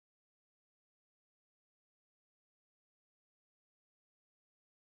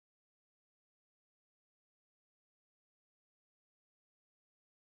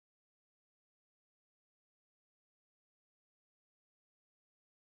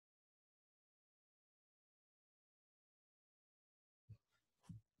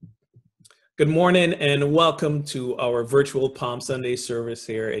Good morning and welcome to our virtual Palm Sunday service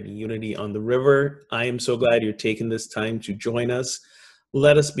here at Unity on the River. I am so glad you're taking this time to join us.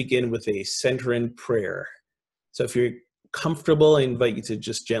 Let us begin with a centering prayer. So if you're comfortable, I invite you to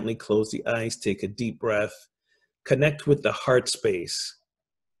just gently close the eyes, take a deep breath, connect with the heart space.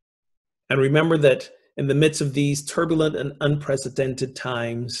 And remember that in the midst of these turbulent and unprecedented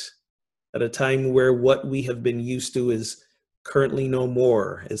times, at a time where what we have been used to is currently no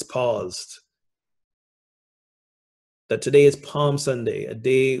more, is paused, that today is Palm Sunday, a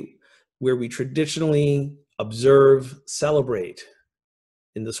day where we traditionally observe, celebrate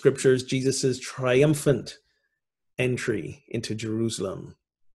in the scriptures Jesus' triumphant entry into Jerusalem.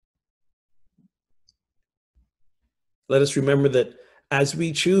 Let us remember that as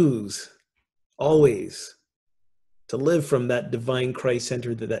we choose always to live from that divine Christ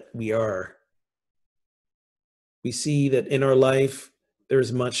center that we are, we see that in our life there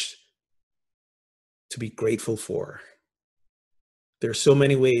is much to be grateful for. There are so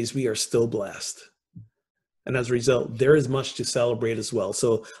many ways we are still blessed. And as a result, there is much to celebrate as well.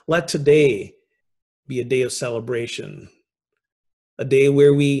 So let today be a day of celebration, a day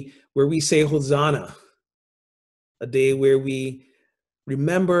where we say Hosanna, a day where we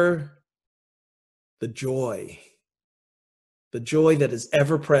remember the joy that is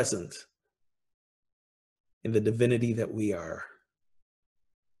ever present in the divinity that we are.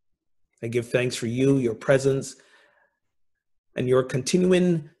 I give thanks for you, your presence, and you're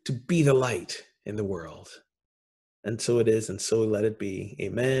continuing to be the light in the world. And so it is, and so let it be.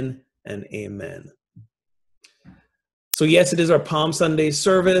 Amen and amen. So yes, it is our Palm Sunday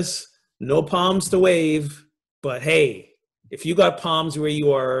service. No palms to wave, but hey, if you got palms where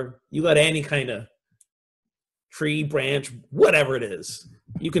you are, you got any kind of tree, branch, whatever it is,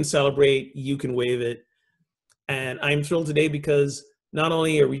 you can celebrate, you can wave it. And I'm thrilled today because not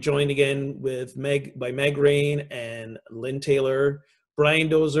only are we joined again with Meg Rayne and Lynne Taylor, Brian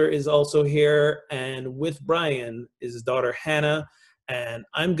Dozer is also here, and with Brian is his daughter Hannah, and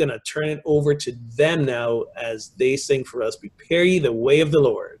I'm gonna turn it over to them now as they sing for us, "Prepare Ye the Way of the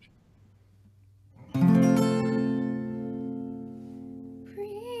Lord."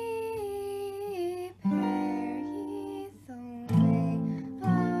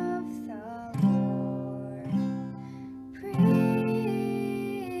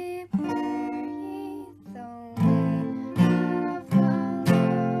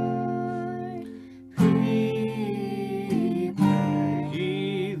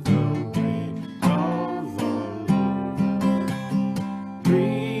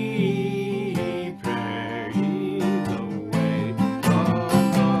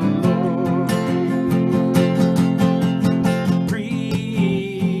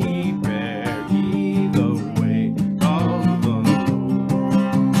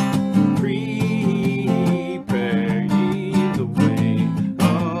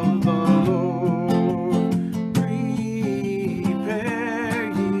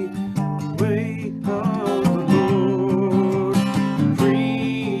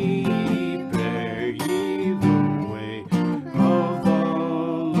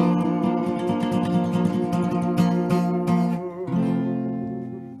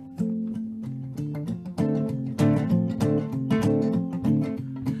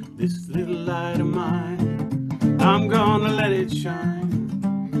 This little light of mine, I'm gonna let it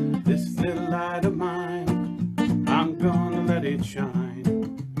shine. This little light of mine, I'm gonna let it shine.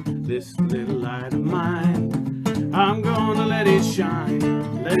 This little light of mine, I'm gonna let it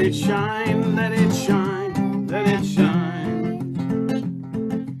shine. Let it shine, let it shine, let it shine.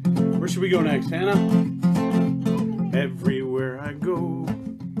 Where should we go next, Hannah? Everywhere I go,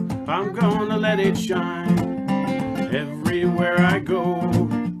 I'm gonna let it shine. Everywhere I go,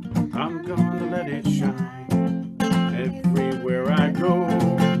 I'm gonna let it shine. Everywhere I go,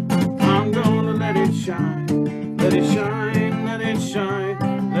 I'm gonna let it shine. Let it shine, let it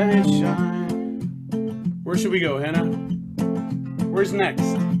shine, let it shine. Where should we go, Hannah? Where's next?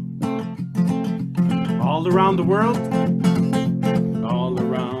 All around the world? All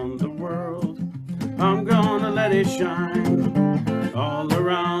around the world, I'm gonna let it shine. All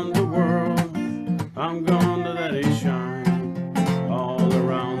around the world, I'm gonna let it shine. All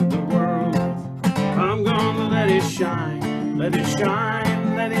around the world, I'm gonna let it shine. Let it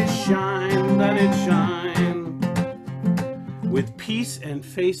shine, let it shine, let it shine. With peace and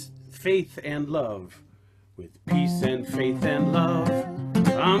faith and love. With peace and faith and love,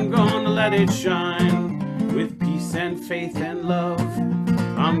 I'm gonna let it shine. With peace and faith and love,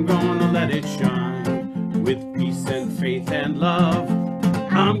 I'm gonna let it shine. With peace and faith and love,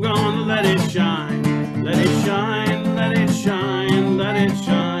 I'm gonna let it shine. Let it shine, let it shine, let it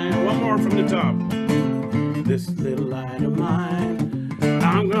shine. One more from from the top. This little light of mine,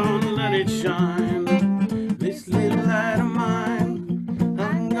 I'm gonna let it shine. This little light of mine,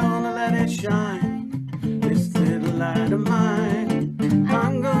 I'm gonna let it shine. This little light of mine,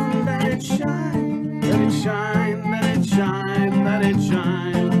 I'm gonna let it shine. Let it shine, let it shine, let it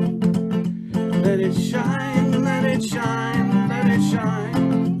shine. Let it shine, let it shine, let it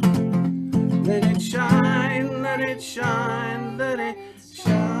shine. Let it shine, let it shine, let it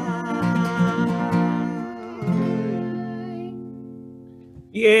shine.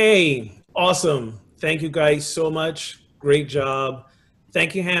 Yay! Awesome. Thank you guys so much. Great job.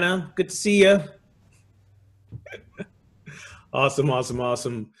 Thank you, Hannah. Good to see you. Awesome, awesome,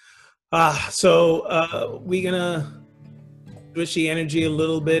 awesome. So we're gonna switch the energy a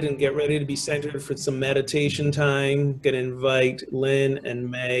little bit and get ready to be centered for some meditation time. Gonna invite Lynn and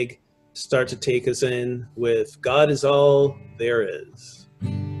Meg to start to take us in with God is all there is.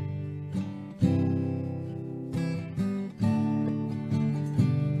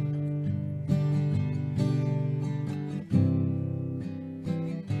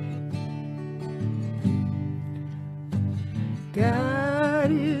 God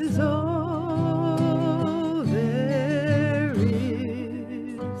is all there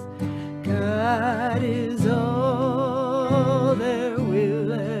is. God is all there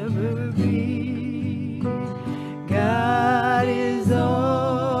will ever be. God is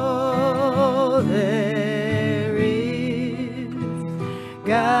all there is.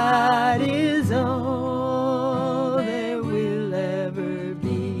 God is all there will ever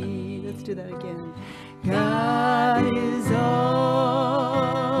be. Let's do that again. God is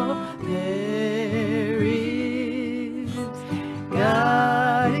all there is.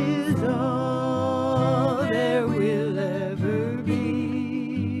 God is all there will ever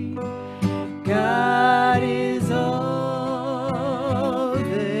be. God is all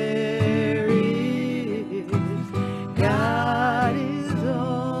there is. God is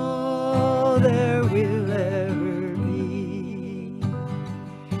all there will ever be.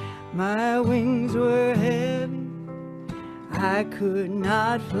 My wings were heavy, I could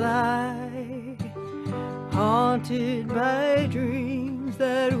not fly, haunted by dreams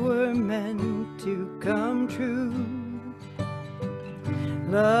that were meant to come true.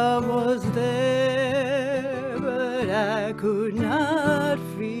 Love was there, but I could not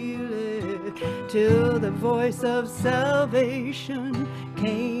feel it, till the voice of salvation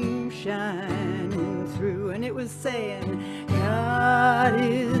came shining through, and it was saying, God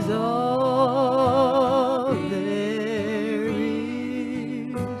is all there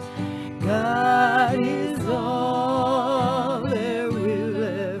is. God is all there will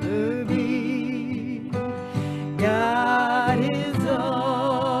ever be. God is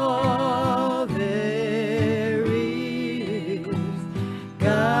all there is.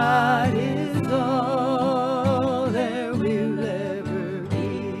 God is all there will ever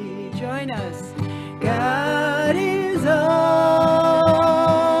be. Join us. God is all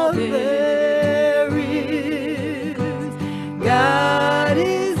there is. God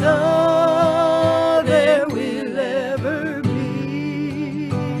is all there will ever be.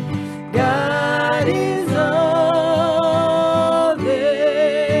 God is all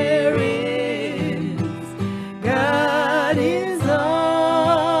there is. God is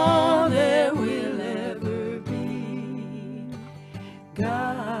all there will ever be.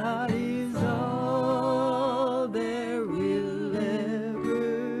 God is all there will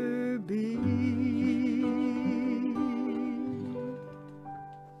ever be.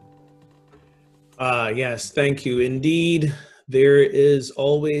 Yes, thank you. Indeed, there is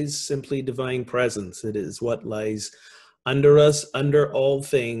always simply divine presence. It is what lies under us, under all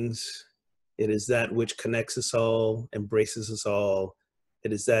things. It is that which connects us all, embraces us all.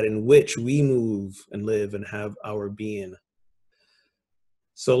 It is that in which we move and live and have our being.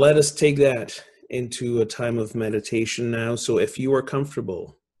 So let us take that into a time of meditation now. So if you are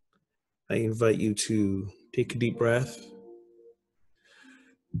comfortable, I invite you to take a deep breath.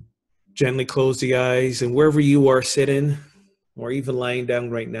 Gently close the eyes, and wherever you are sitting or even lying down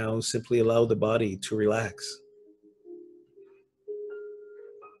right now, simply allow the body to relax.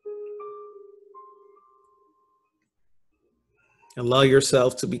 Allow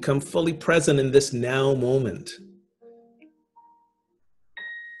yourself to become fully present in this now moment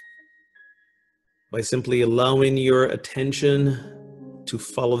by simply allowing your attention to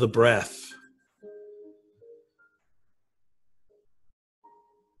follow the breath.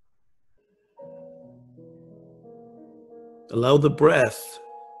 Allow the breath,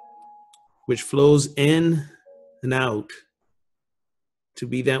 which flows in and out, to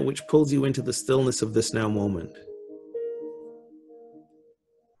be that which pulls you into the stillness of this now moment.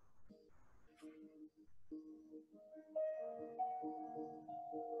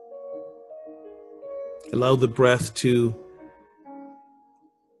 Allow the breath to,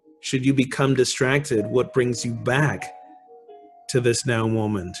 should you become distracted, what brings you back to this now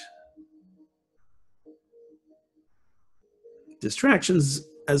moment? Distractions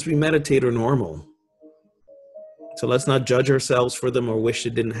as we meditate are normal. So let's not judge ourselves for them or wish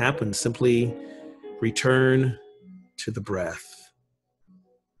it didn't happen. Simply return to the breath.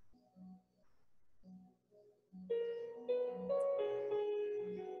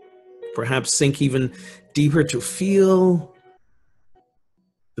 Perhaps sink even deeper to feel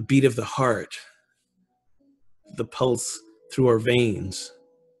the beat of the heart, the pulse through our veins.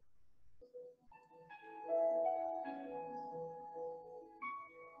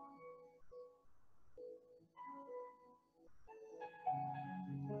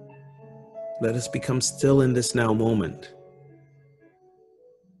 Let us become still in this now moment.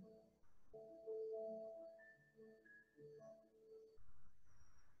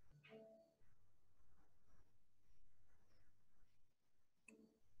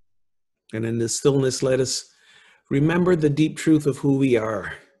 And in this stillness, let us remember the deep truth of who we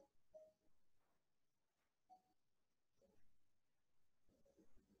are.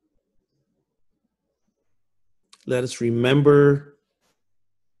 Let us remember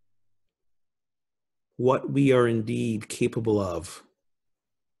what we are indeed capable of.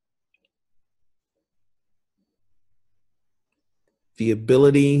 The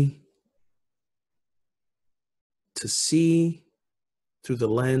ability to see through the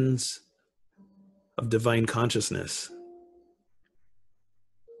lens of divine consciousness.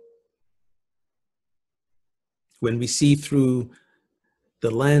 When we see through the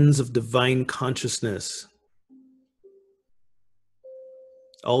lens of divine consciousness,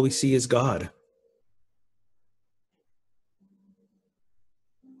 all we see is God.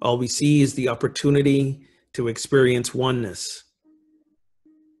 All we see is the opportunity to experience oneness,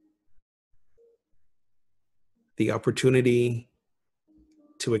 the opportunity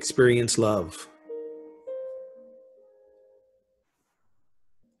to experience love,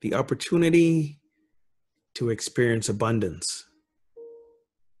 the opportunity to experience abundance,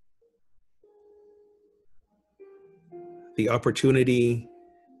 the opportunity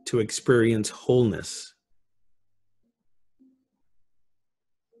to experience wholeness.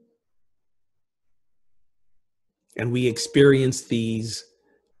 And we experience these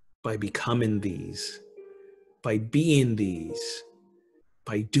by becoming these, by being these,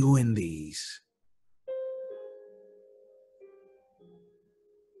 by doing these.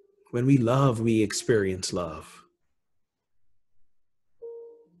 When we love, we experience love.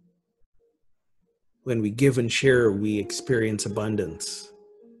 When we give and share, we experience abundance.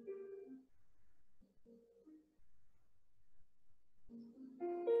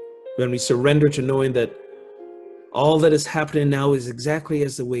 When we surrender to knowing that all that is happening now is exactly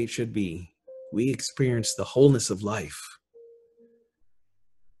as the way it should be, we experience the wholeness of life.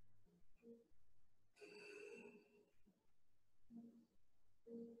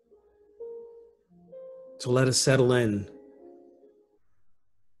 So let us settle in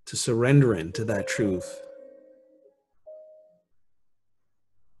to surrender into that truth.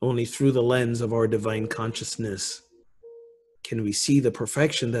 Only through the lens of our divine consciousness can we see the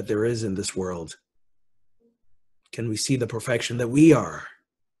perfection that there is in this world. Can we see the perfection that we are,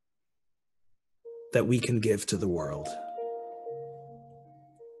 that we can give to the world.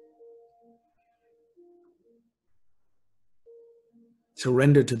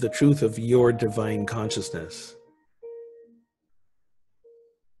 Surrender to the truth of your divine consciousness.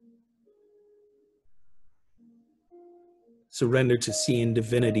 Surrender to seeing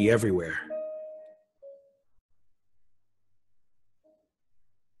divinity everywhere.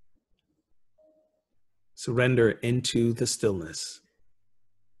 Surrender into the stillness.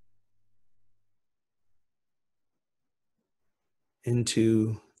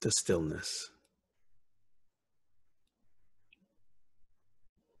 Into the stillness.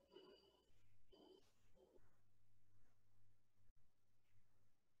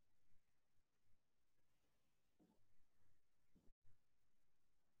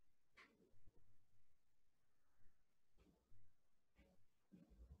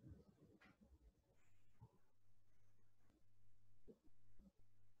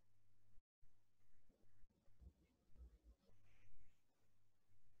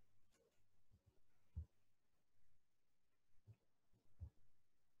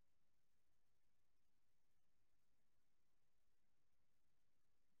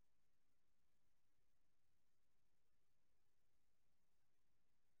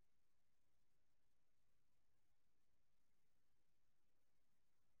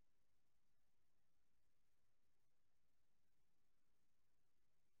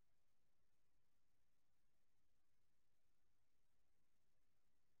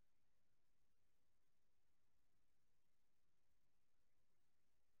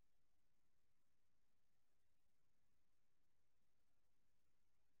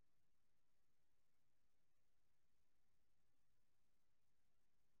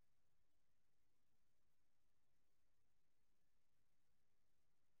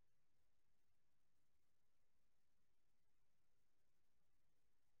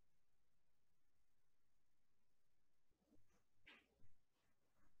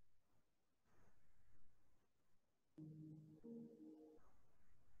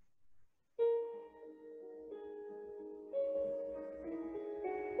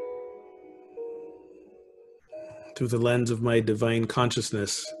 through the lens of my divine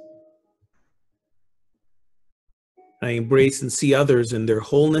consciousness. I embrace and see others in their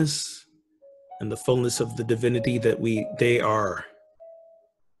wholeness and the fullness of the divinity that they are.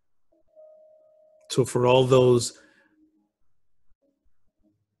 So for all those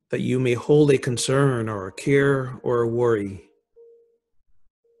that you may hold a concern or a care or a worry,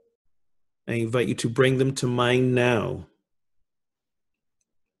 I invite you to bring them to mind now.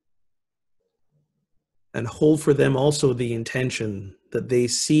 And hold for them also the intention that they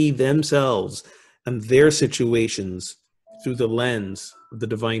see themselves and their situations through the lens of the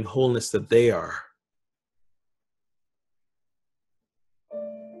divine wholeness that they are.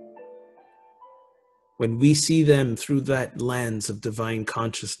 When we see them through that lens of divine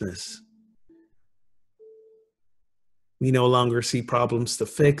consciousness, we no longer see problems to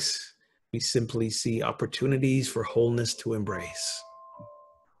fix. We simply see opportunities for wholeness to embrace.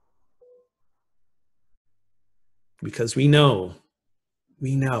 Because we know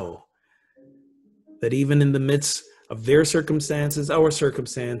that even in the midst of their circumstances, our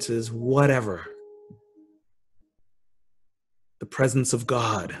circumstances, whatever, the presence of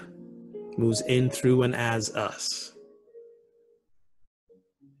God moves in, through, and as us.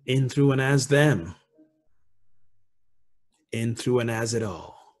 In, through, and as them. In, through, and as it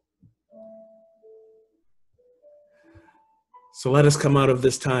all. So let us come out of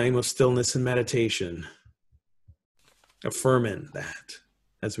this time of stillness and meditation, affirming that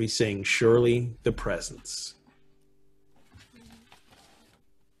as we sing, Surely the Presence.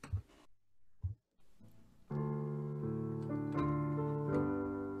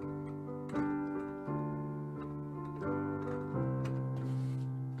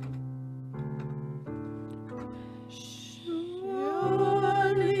 Surely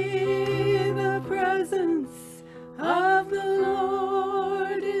the presence of the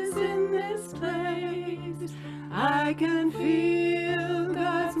Lord is in this place. I can feel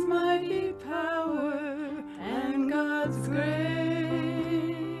God's mighty power and God's grace.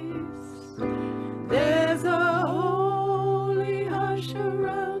 There's a holy hush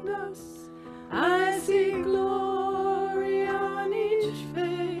around us. I see glory on each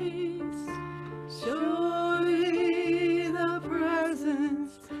face. Surely the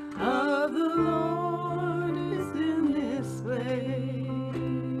presence of the Lord is in this place.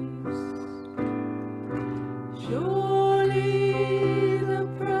 Surely the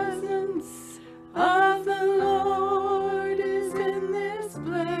presence of the Lord is in this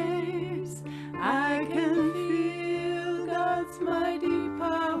place. I can feel God's mighty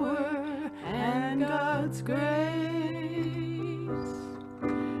power and God's grace.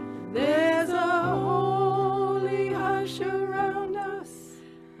 There's a holy hush around us.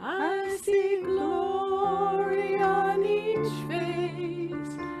 I see glory on each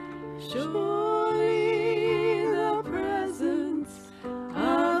face. Surely the presence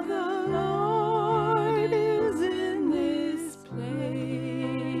of the Lord is in this place.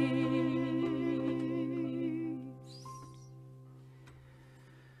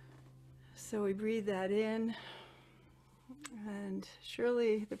 So we breathe that in. And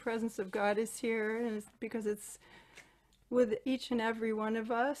surely the presence of God is here, and it's because it's with each and every one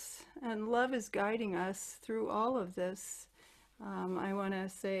of us, and love is guiding us through all of this. I want to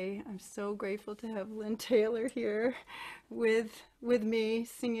say I'm so grateful to have Lynne Taylor here with me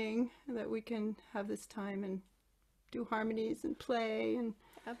singing, that we can have this time and do harmonies and play and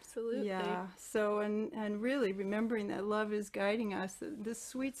Absolutely. yeah. So and really remembering that love is guiding us. This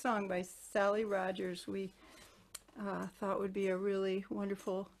sweet song by Sally Rogers we thought would be a really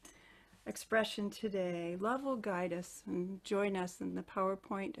wonderful expression today. Love will guide us and join us, and the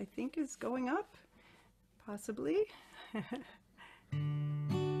PowerPoint I think is going up, possibly.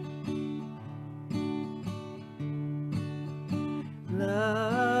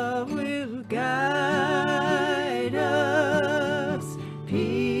 Love will guide us,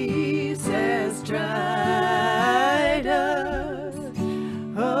 peace has tried us,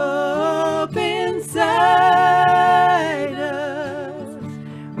 hope inside us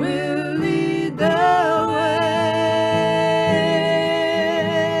will lead the way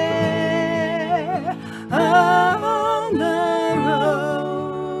on the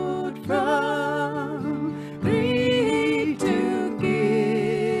road from grief to giving.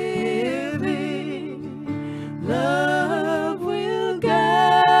 Love will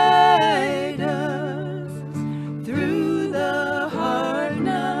guide us through the hard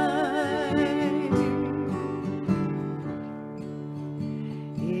night.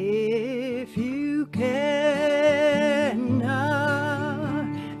 If you cannot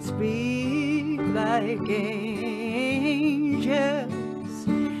speak like angels,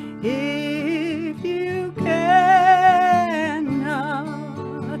 if you cannot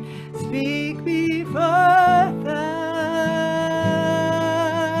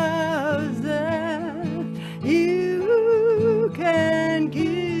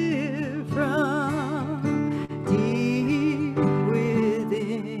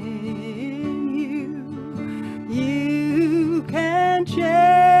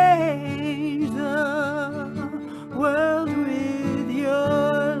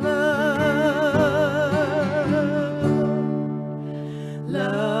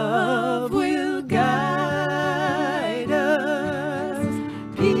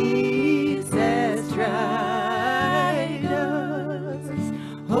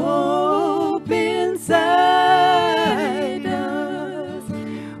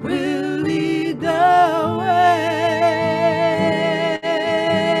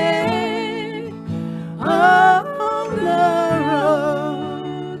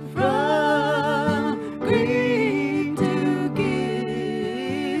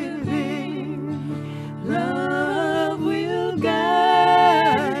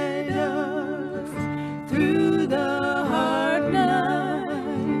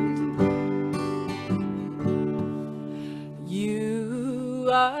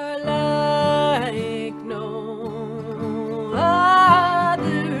are like no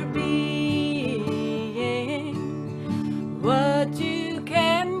other being. What you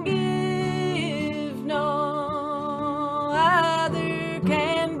can give, no other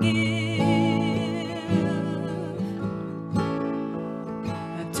can give.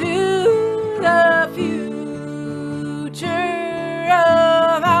 To the future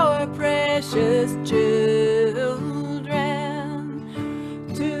of our precious children,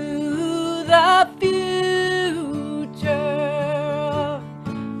 to the future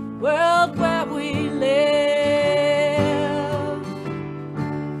world where we live,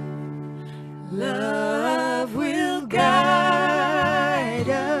 love will guide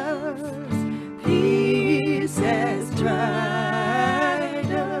us, peace has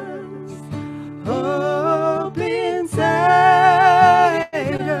tried us, hope inside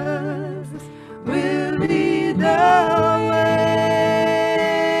us will lead the way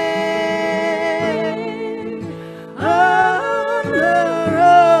on the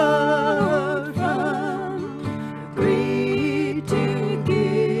road from greed to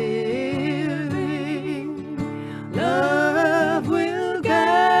giving. Love will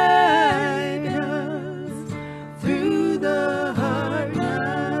guide us through the hard night.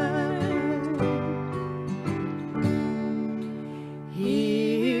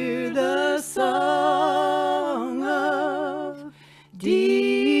 Hear the song of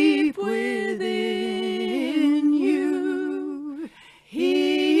deep within you.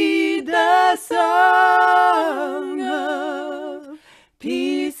 Heed the song of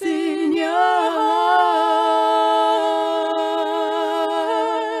peace in your heart.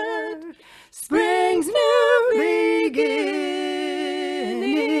 Spring's new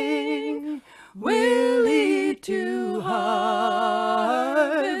beginning will lead to harvest.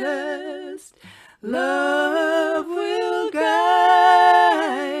 Love will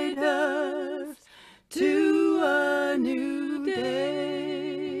guide us to a new day.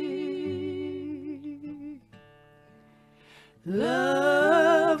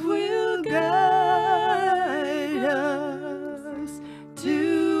 Love will guide us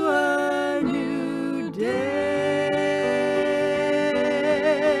to a new day.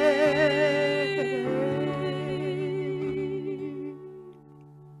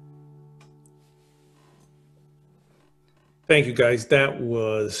 Thank you, guys. That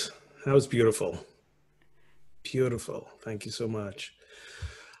was beautiful. Beautiful. Thank you so much.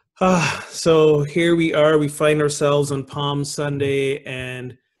 So here we are. We find ourselves on Palm Sunday,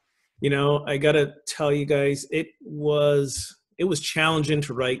 and I gotta tell you guys, it was challenging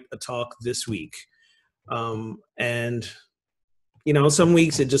to write a talk this week. And some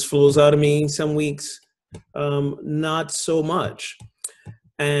weeks it just flows out of me. Some weeks, not so much.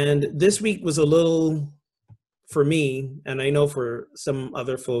 And this week was a little, for me, and I know for some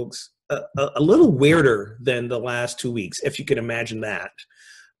other folks, a little weirder than the last 2 weeks, if you can imagine that.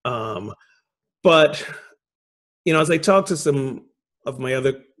 But as I talked to some of my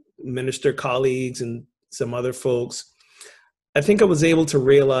other minister colleagues and some other folks, I think I was able to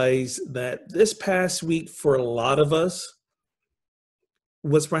realize that this past week for a lot of us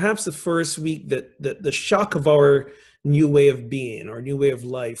was perhaps the first week that the shock of our new way of being or new way of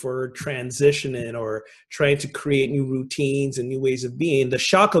life or transitioning or trying to create new routines and new ways of being, the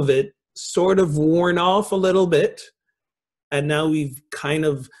shock of it sort of worn off a little bit. And now we've kind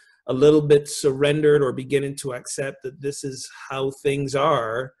of a little bit surrendered or beginning to accept that this is how things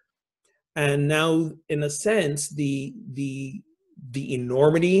are. And now, in a sense, the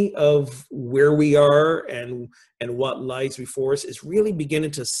enormity of where we are and what lies before us is really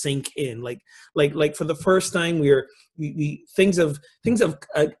beginning to sink in. Like for the first time, things have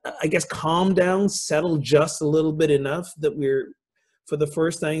I guess calmed down, settled just a little bit enough that we're for the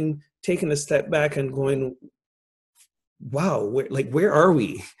first time taking a step back and going, wow, where are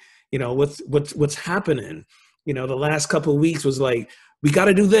we? What's happening? The last couple of weeks was like, we got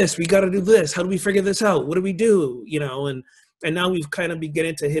to do this. We got to do this. How do we figure this out? What do we do? And now we've kind of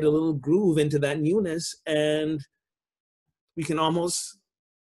beginning to hit a little groove into that newness, and we can almost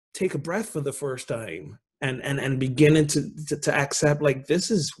take a breath for the first time and beginning to accept, like,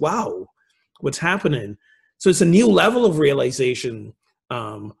 this is, wow, what's happening. So it's a new level of realization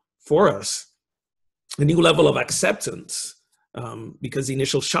for us, a new level of acceptance, because the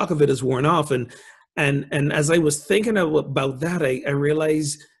initial shock of it is worn off. And as I was thinking about that, I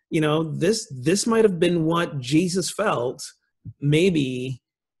realized, this might have been what Jesus felt, maybe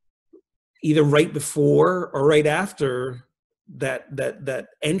either right before or right after that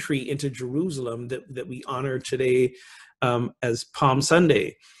entry into Jerusalem that we honor today as Palm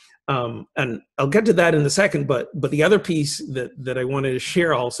Sunday. And I'll get to that in a second, but the other piece that I wanted to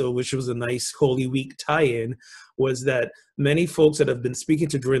share also, which was a nice Holy Week tie-in, was that many folks that have been speaking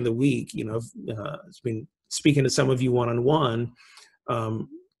to during the week, it's been speaking to some of you one-on-one,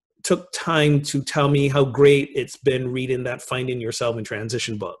 took time to tell me how great it's been reading that Finding Yourself in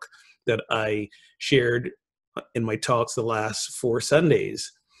Transition book that I shared in my talks the last 4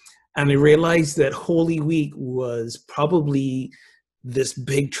 Sundays. And I realized that Holy Week was probably this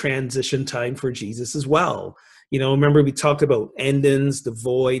big transition time for Jesus as well. Remember we talked about endings, the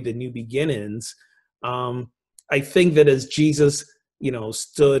void, the new beginnings. I think that as Jesus,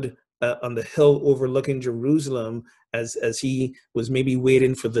 stood on the hill overlooking Jerusalem, as he was maybe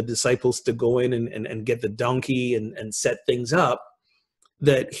waiting for the disciples to go in and get the donkey and set things up,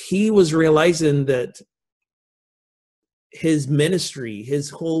 that he was realizing that his ministry,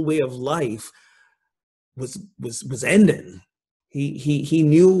 his whole way of life was ending. He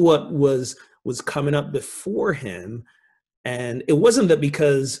knew what was coming up before him, and it wasn't that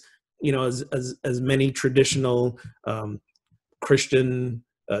because as many traditional Christian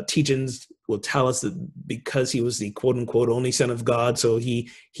teachings will tell us that because he was the quote unquote only Son of God, so he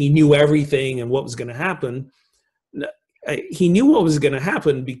knew everything and what was going to happen. He knew what was going to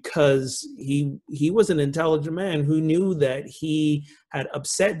happen because he was an intelligent man who knew that he had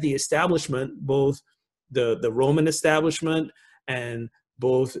upset the establishment, both the Roman establishment and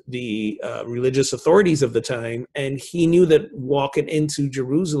both the religious authorities of the time. And he knew that walking into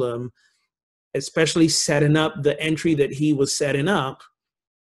Jerusalem, especially setting up the entry that he was setting up,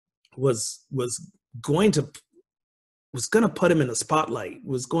 was going to put him in the spotlight,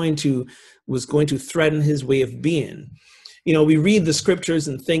 was going to threaten his way of being. We read the scriptures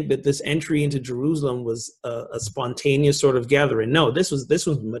and think that this entry into Jerusalem was a spontaneous sort of gathering. No, this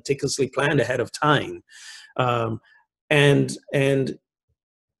was meticulously planned ahead of time. And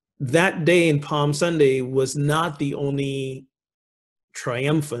that day in Palm Sunday was not the only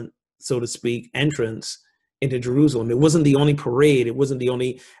triumphant, so to speak, entrance into Jerusalem. It wasn't the only parade. It wasn't the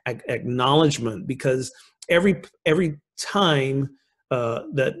only acknowledgement, because every time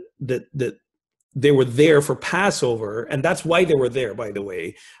that they were there for Passover, and that's why they were there, by the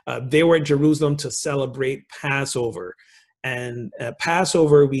way. They were at Jerusalem to celebrate Passover. And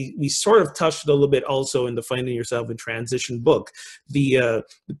Passover, we sort of touched a little bit also in the Finding Yourself in Transition book. The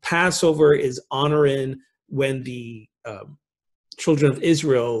Passover is honoring when the children of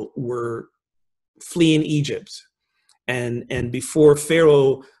Israel were fleeing Egypt. And before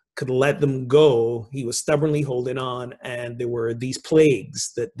Pharaoh could let them go, he was stubbornly holding on, and there were these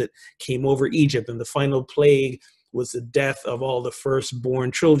plagues that came over Egypt, and the final plague was the death of all the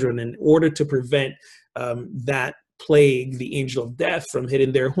firstborn children. In order to prevent that plague, the angel of death, from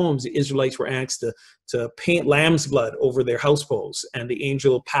hitting their homes, the Israelites were asked to paint lamb's blood over their house posts, and the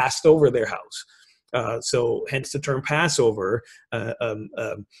angel passed over their house. So hence the term Passover,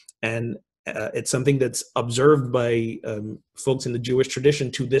 and it's something that's observed by folks in the Jewish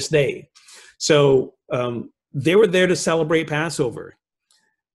tradition to this day. So they were there to celebrate Passover.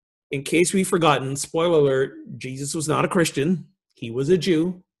 In case we've forgotten, spoiler alert, Jesus was not a Christian. He was a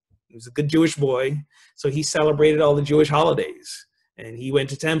Jew. He was a good Jewish boy. So he celebrated all the Jewish holidays, and he went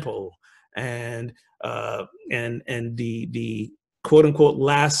to temple, and the quote unquote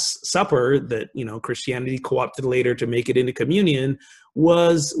Last Supper that Christianity co-opted later to make it into communion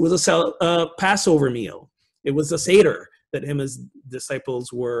was a Passover meal. It was a Seder that him and his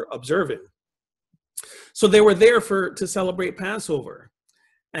disciples were observing. So they were there to celebrate Passover.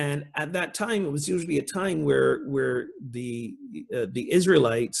 And at that time, it was usually a time where the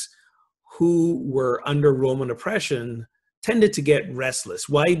Israelites who were under Roman oppression tended to get restless.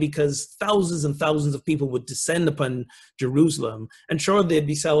 Why? Because thousands and thousands of people would descend upon Jerusalem, and sure, they'd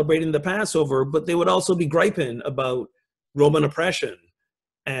be celebrating the Passover, but they would also be griping about Roman oppression.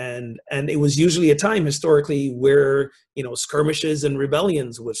 And it was usually a time historically where, skirmishes and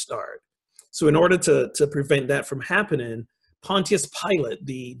rebellions would start. So in order to prevent that from happening, Pontius Pilate,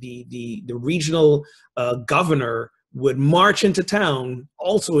 the regional governor, would march into town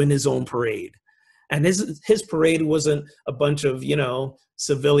also in his own parade. And his parade wasn't a bunch of,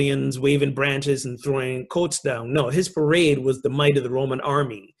 civilians waving branches and throwing coats down. No, his parade was the might of the Roman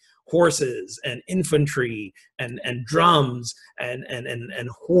army, horses and infantry and drums and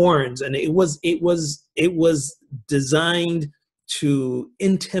horns. And it was designed to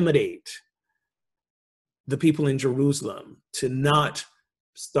intimidate the people in Jerusalem to not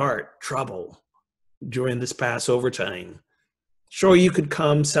start trouble during this Passover time. Sure, you could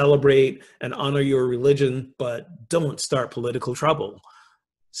come, celebrate, and honor your religion, but don't start political trouble.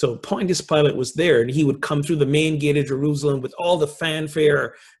 So Pontius Pilate was there, and he would come through the main gate of Jerusalem with all the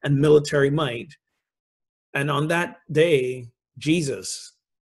fanfare and military might. And on that day, Jesus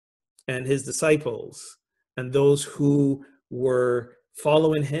and his disciples and those who were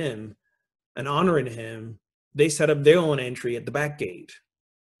following him and honoring him, they set up their own entry at the back gate.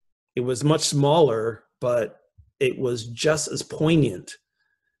 It was much smaller, but it was just as poignant.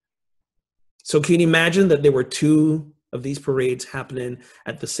 So can you imagine that there were two of these parades happening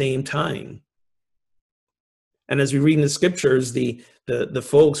at the same time? And as we read in the scriptures, the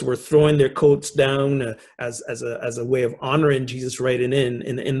folks were throwing their coats down as a way of honoring Jesus riding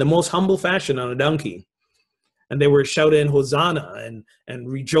in the most humble fashion on a donkey. And they were shouting Hosanna and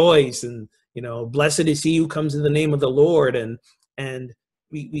rejoice, and blessed is he who comes in the name of the Lord. And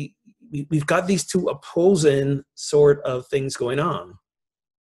we've got these two opposing sort of things going on.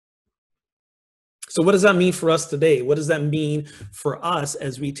 So what does that mean for us today? What does that mean for us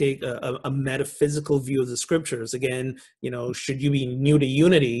as we take a metaphysical view of the scriptures? Again, should you be new to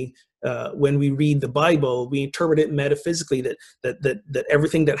unity? When we read the Bible, we interpret it metaphysically, that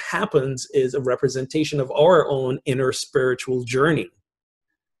everything that happens is a representation of our own inner spiritual journey.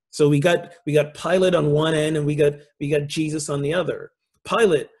 So we got Pilate on one end, and we got Jesus on the other.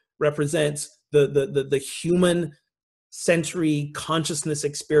 Pilate represents the human sensory consciousness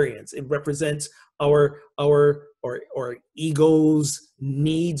experience. It represents our ego's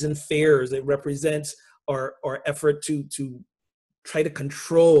needs and fears. It represents our effort to try to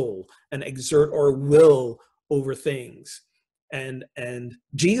control and exert our will over things. And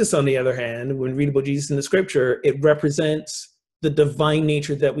Jesus, on the other hand, when we read about Jesus in the scripture, it represents the divine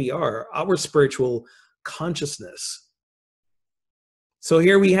nature that we are, our spiritual consciousness. So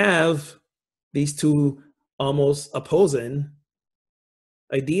here we have these two almost opposing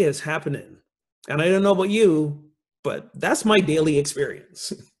ideas happening. And I don't know about you, but that's my daily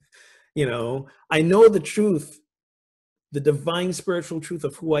experience. I know the truth, the divine spiritual truth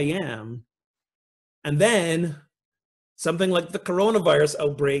of who I am. And then something like the coronavirus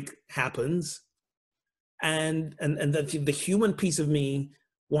outbreak happens. And the human piece of me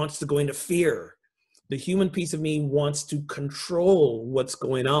wants to go into fear. The human piece of me wants to control what's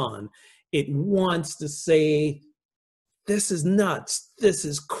going on. It wants to say, this is nuts. This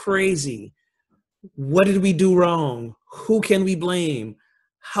is crazy. What did we do wrong? Who can we blame?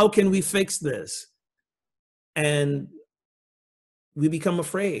 How can we fix this? And we become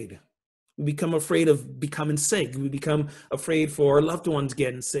afraid. We become afraid of becoming sick. We become afraid for our loved ones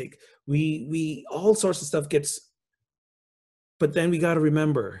getting sick. We all sorts of stuff gets, but then we got to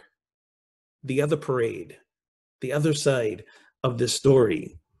remember the other parade, the other side of this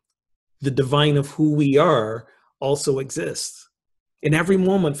story. The divine of who we are also exists. In every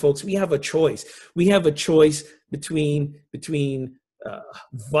moment, folks, we have a choice. We have a choice between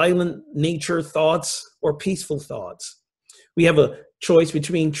violent nature thoughts or peaceful thoughts. We have a choice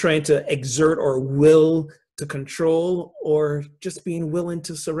between trying to exert our will to control or just being willing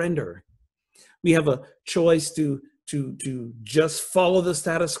to surrender. We have a choice to just follow the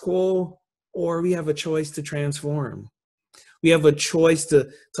status quo, or we have a choice to transform. We have a choice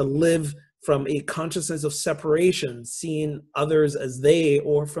to live from a consciousness of separation, seeing others as they,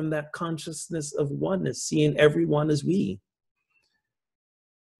 or from that consciousness of oneness, seeing everyone as we.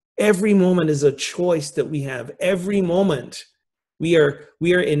 Every moment is a choice that we have. Every moment we are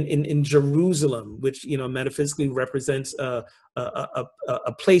in Jerusalem, which metaphysically represents a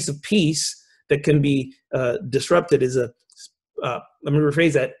place of peace that can be disrupted. Let me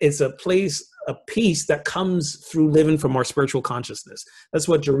rephrase that. It's a place of peace that comes through living from our spiritual consciousness. That's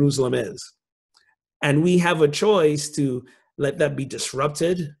what Jerusalem is. And we have a choice to let that be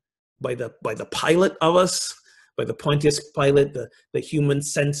disrupted by the Pilate of us, by the Pontius Pilate, the human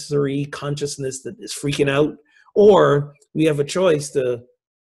sensory consciousness that is freaking out. Or we have a choice to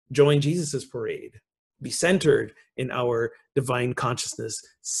join Jesus's parade, be centered in our divine consciousness,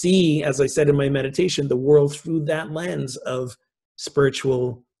 see, as I said in my meditation, the world through that lens of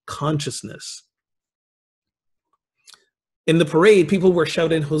spiritual consciousness. In the parade, people were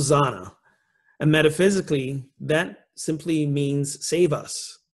shouting Hosanna. And metaphysically, that simply means save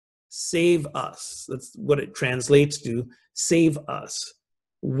us. Save us. That's what it translates to. Save us.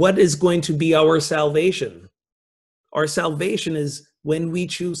 What is going to be our salvation? Our salvation is when we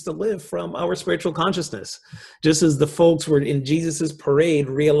choose to live from our spiritual consciousness. Just as the folks were in Jesus's parade,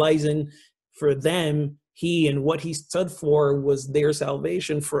 realizing for them, he and what he stood for was their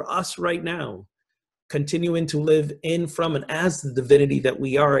salvation. For us right now, continuing to live in, from, and as the divinity that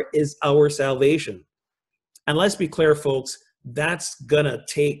we are is our salvation. And let's be clear, folks, that's gonna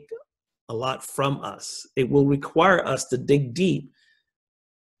take a lot from us. It will require us to dig deep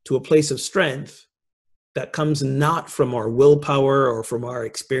to a place of strength that comes not from our willpower or from our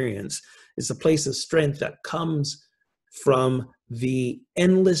experience. It's a place of strength that comes from the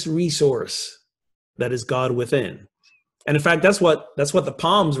endless resource that is God within. And in fact, that's what the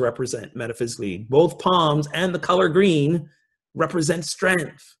palms represent metaphysically. Both palms and the color green represent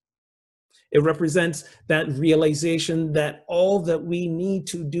strength. It represents that realization that all that we need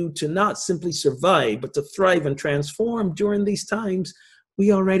to do to not simply survive, but to thrive and transform during these times,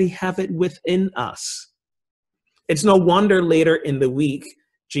 we already have it within us. It's no wonder later in the week,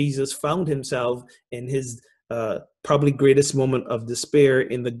 Jesus found himself in his probably greatest moment of despair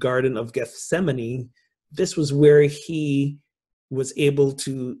in the Garden of Gethsemane. This was where he was able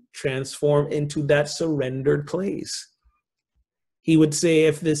to transform into that surrendered place. He would say,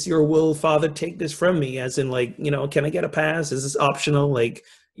 if this your will, Father, take this from me, as in like, can I get a pass? Is this optional? Like,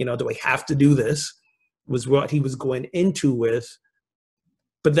 do I have to do this? Was what he was going into with.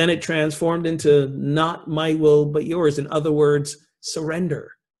 But then it transformed into not my will, but yours. In other words,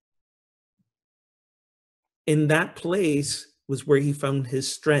 surrender. In that place was where he found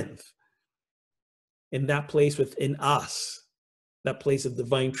his strength. In that place within us, that place of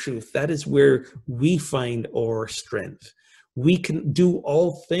divine truth, that is where we find our strength. We can do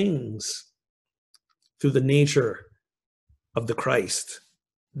all things through the nature of the Christ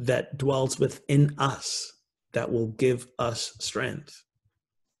that dwells within us, that will give us strength.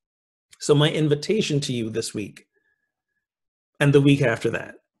 So my invitation to you this week, and the week after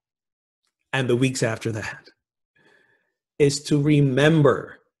that, and the weeks after that, is to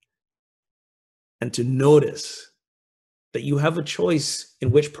remember and to notice that you have a choice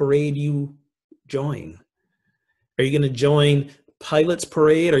in which parade you join. Are you going to join Pilate's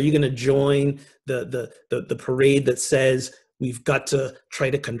parade? Are you going to join the parade that says we've got to try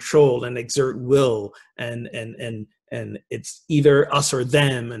to control and exert will, and it's either us or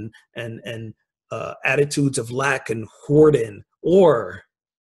them, and attitudes of lack and hoarding, or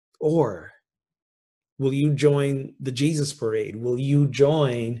will you join the Jesus parade? Will you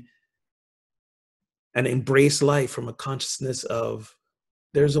join and embrace life from a consciousness of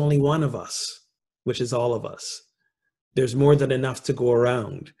there's only one of us, which is all of us. There's more than enough to go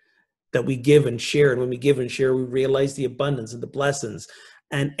around, that we give and share. And when we give and share, we realize the abundance and the blessings.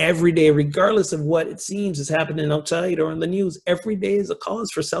 And every day, regardless of what it seems is happening outside or in the news, every day is a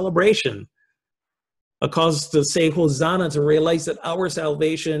cause for celebration, a cause to say Hosanna, to realize that our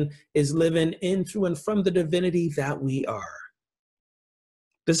salvation is living in, through, and from the divinity that we are.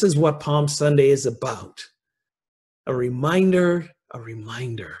 This is what Palm Sunday is about. A reminder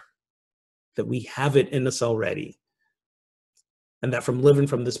that we have it in us already. And that from living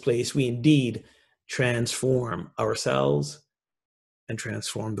from this place, we indeed transform ourselves and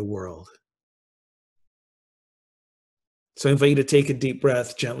transform the world. So I invite you to take a deep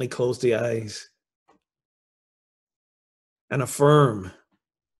breath, gently close the eyes, and affirm,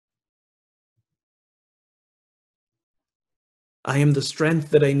 I am the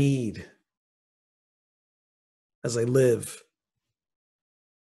strength that I need as I live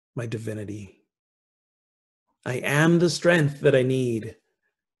my divinity. I am the strength that I need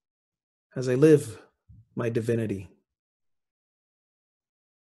as I live my divinity.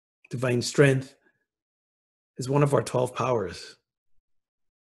 Divine strength is one of our 12 powers.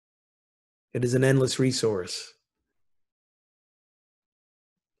 It is an endless resource.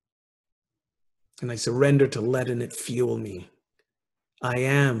 And I surrender to letting it fuel me. I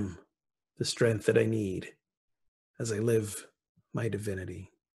am the strength that I need as I live my divinity.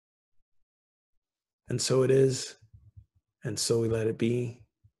 And so it is, and so we let it be.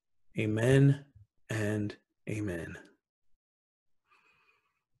 Amen and amen.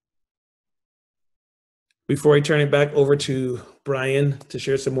 Before I turn it back over to Brian to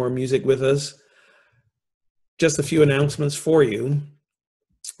share some more music with us, just a few announcements for you.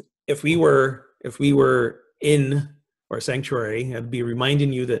 If we were in our sanctuary, I'd be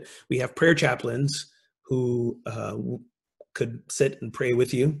reminding you that we have prayer chaplains who could sit and pray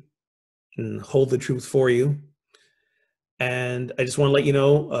with you and hold the truth for you. And I just want to let you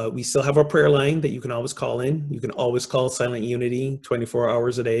know, we still have our prayer line that you can always call in. You can always call Silent Unity 24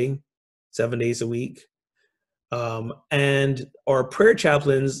 hours a day, 7 days a week. And our prayer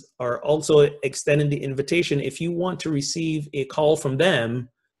chaplains are also extending the invitation. If you want to receive a call from them,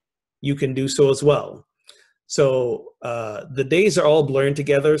 you can do so as well. So the days are all blurring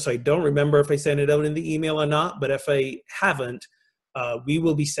together, so I don't remember if I sent it out in the email or not, but if I haven't, we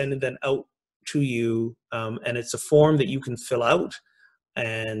will be sending that out to you, and it's a form that you can fill out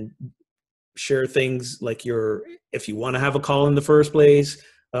and share things like if you want to have a call in the first place,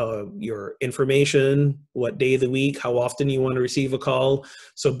 your information, what day of the week, how often you want to receive a call.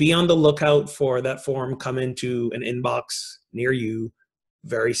 So be on the lookout for that form coming to an inbox near you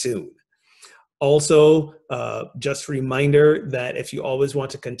very soon. Also, just a reminder that if you always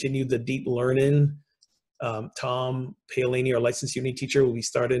want to continue the deep learning, Tom Paolini, our licensed Unity teacher, will be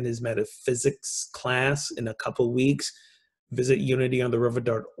starting his metaphysics class in a couple weeks. Visit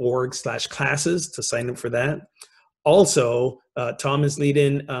unityontheriver.org/classes to sign up for that. Also, Tom is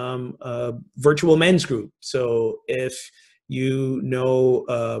leading a virtual men's group. So if you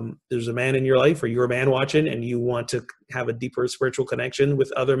know there's a man in your life, or you're a man watching and you want to have a deeper spiritual connection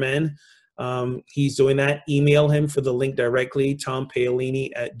with other men, he's doing that. Email him for the link directly,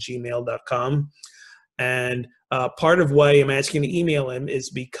 tompaolini@gmail.com. And part of why I'm asking to email him is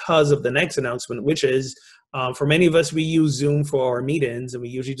because of the next announcement, which is for many of us, we use Zoom for our meetings, and we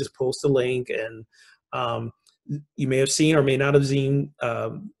usually just post a link. And you may have seen or may not have seen,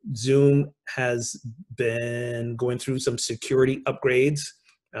 Zoom has been going through some security upgrades.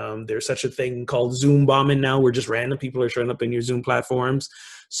 There's such a thing called Zoom bombing now, where just random people are showing up in your Zoom platforms.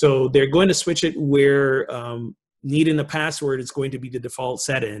 So they're going to switch it where needing a password is going to be the default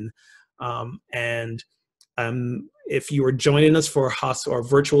setting. If you are joining us for our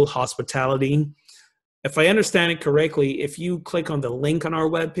virtual hospitality, if I understand it correctly, if you click on the link on our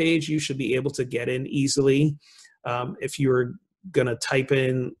webpage, you should be able to get in easily. If you're going to type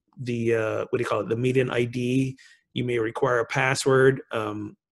in the, the meeting ID, you may require a password. I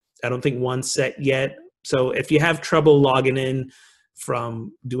don't think one's set yet. So if you have trouble logging in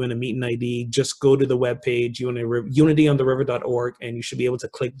from doing a meeting ID, just go to the webpage, unityontheriver.org, and you should be able to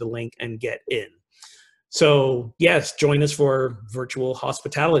click the link and get in. So yes, join us for virtual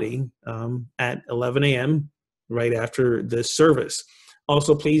hospitality at 11 a.m. right after this service.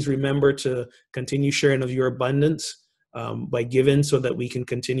 Also, please remember to continue sharing of your abundance by giving, so that we can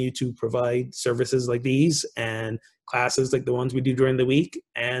continue to provide services like these and classes like the ones we do during the week,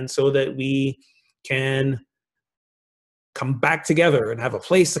 and so that we can come back together and have a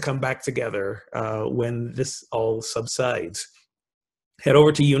place to come back together when this all subsides. Head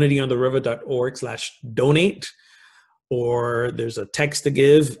over to unityontheriver.org/donate, or there's a text to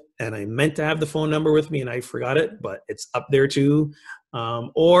give, and I meant to have the phone number with me and I forgot it, but it's up there too.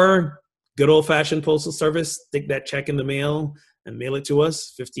 Or good old-fashioned postal service, stick that check in the mail and mail it to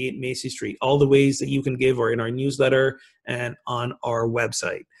us, 58 Macy Street. All the ways that you can give are in our newsletter and on our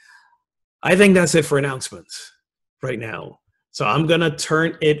website. I think that's it for announcements right now. So I'm going to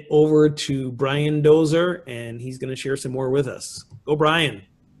turn it over to Brian Dozer, and he's going to share some more with us. Go, Brian.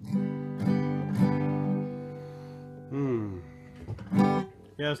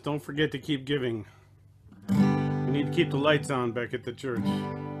 Yes, don't forget to keep giving. We need to keep the lights on back at the church,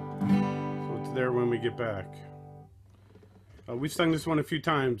 so it's there when we get back. We've sung this one a few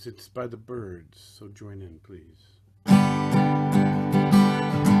times. It's by the Birds, so join in, please.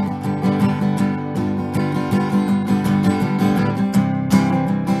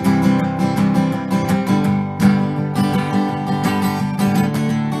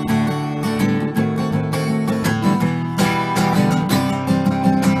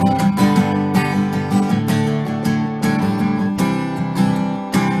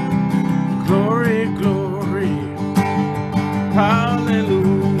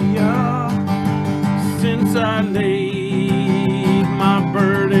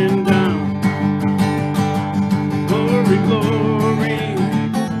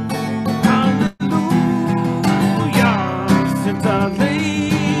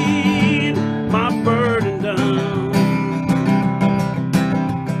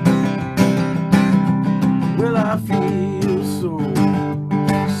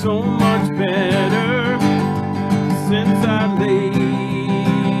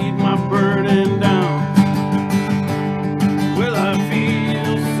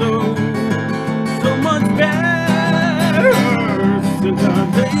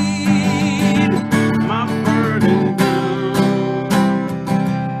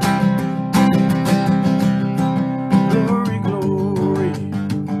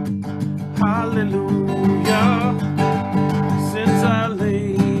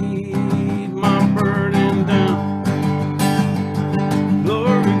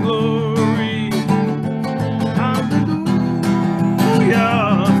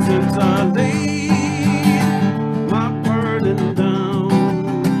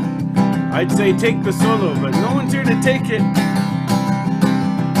 I'd say take the solo, but no one's here to take it.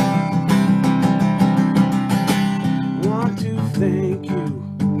 Want to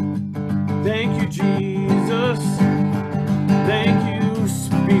thank you, Jesus. Thank you,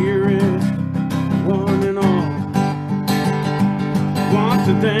 Spirit, one and all. Want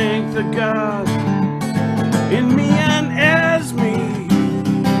to thank the God in me and as me,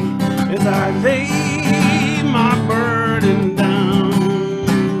 as I lay my burden down.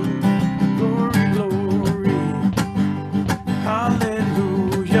 Glory, glory,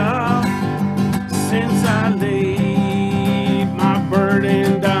 hallelujah. Since I laid my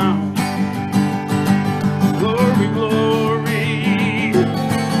burden down. Glory, glory,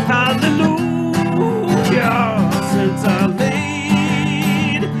 hallelujah. Since I laid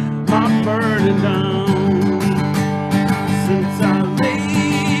my burden down. Since I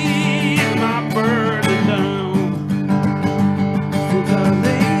laid my burden down. Since I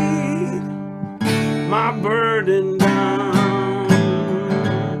laid my burden down.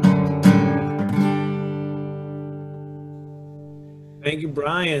 Thank you,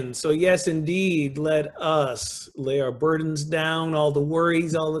 Brian. So yes, indeed, let us lay our burdens down, all the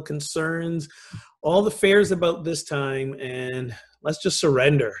worries, all the concerns, all the fears about this time, and let's just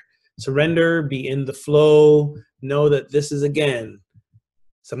surrender. Surrender, be in the flow, know that this is, again,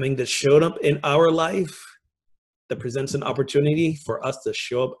 something that showed up in our life that presents an opportunity for us to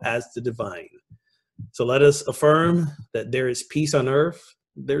show up as the divine. So let us affirm that there is peace on earth,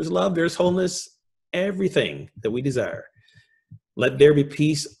 there's love, there's wholeness, everything that we desire. Let there be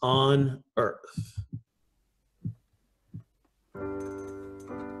peace on earth.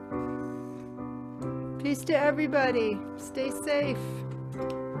 Peace to everybody. Stay safe.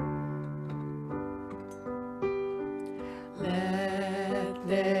 Let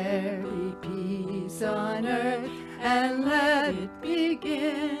there be peace on earth, and let it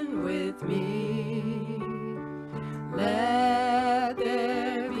begin with me. Let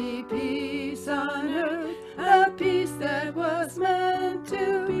there be peace on earth, a peace that was meant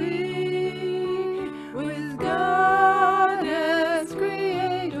to be, with God as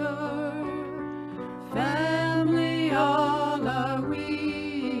creator, family all are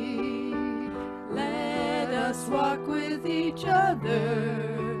we. Let us walk with each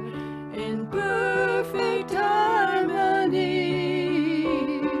other in perfect harmony.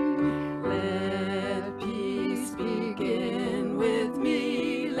 Let peace begin with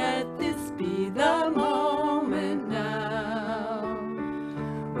me. Let this be the moment now.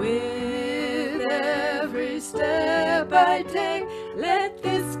 With every step I take, let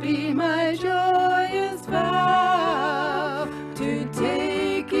this be my joyous vow, to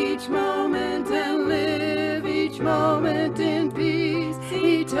take each moment and live each moment in peace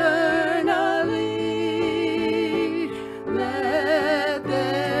eternally. Let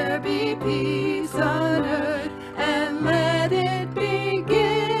there be peace on earth, and let it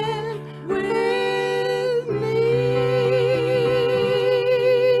begin with me.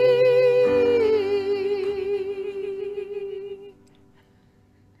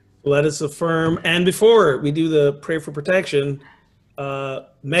 Let us affirm, and before we do the prayer for protection,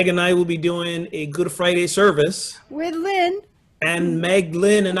 Meg and I will be doing a Good Friday service, With Lynn. and Meg,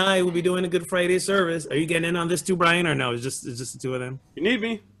 Lynne, and I will be doing a Good Friday service. Are you getting in on this too, Brian, or no? It's just the two of them? You need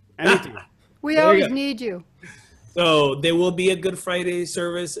me? Anything. We There you always go. need you. So there will be a Good Friday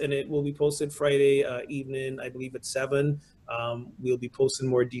service, and it will be posted Friday evening, I believe at 7. We'll be posting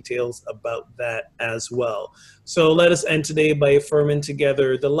more details about that as well. So let us end today by affirming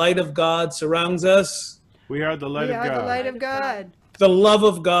together: the light of God surrounds us. We are the light We of are God. the light of God. The love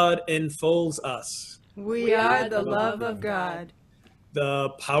of God enfolds us. We are the love of God. The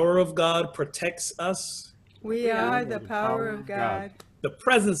power of God protects us. We are the power of God. The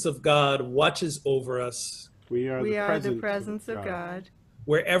presence of God watches over us. We are We are the presence presence of God.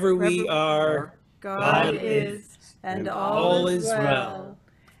 Wherever we are, God God is, and all all is is well.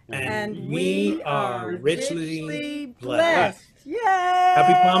 and we are richly blessed. Yay!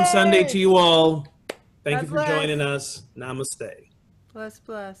 Happy Palm Sunday to you all. Thank God you for bless. joining us. Namaste. Bless,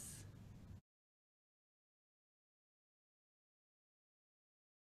 bless.